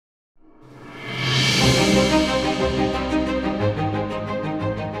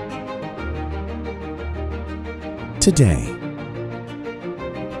Today,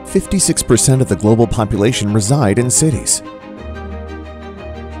 56% of the global population reside in cities.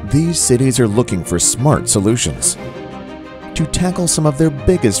 These cities are looking for smart solutions to tackle some of their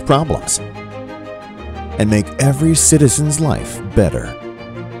biggest problems and make every citizen's life better.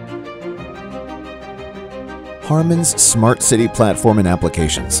 HARMAN's Smart City Platform and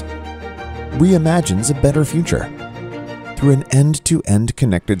Applications reimagines a better future through an end-to-end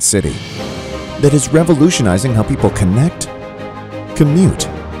connected city that is revolutionizing how people connect, commute,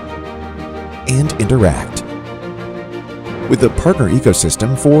 and interact. With a partner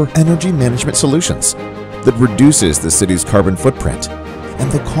ecosystem for energy management solutions that reduces the city's carbon footprint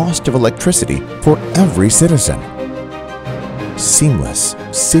and the cost of electricity for every citizen. Seamless,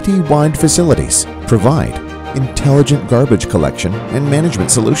 city-wide facilities provide intelligent garbage collection and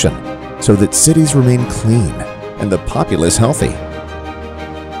management solution so that cities remain clean and the populace healthy.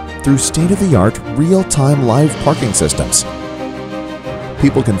 Through state-of-the-art, real-time live parking systems,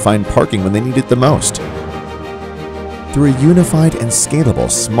 people can find parking when they need it the most. Through a unified and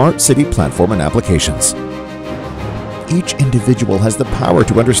scalable smart city platform and applications, each individual has the power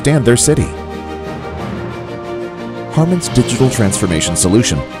to understand their city. HARMAN's digital transformation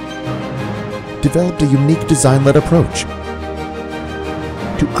solution developed a unique design-led approach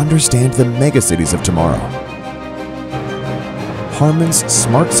to understand the megacities of tomorrow. HARMAN's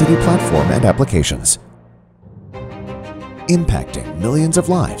Smart City Platform and Applications, impacting millions of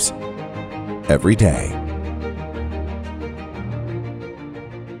lives every day.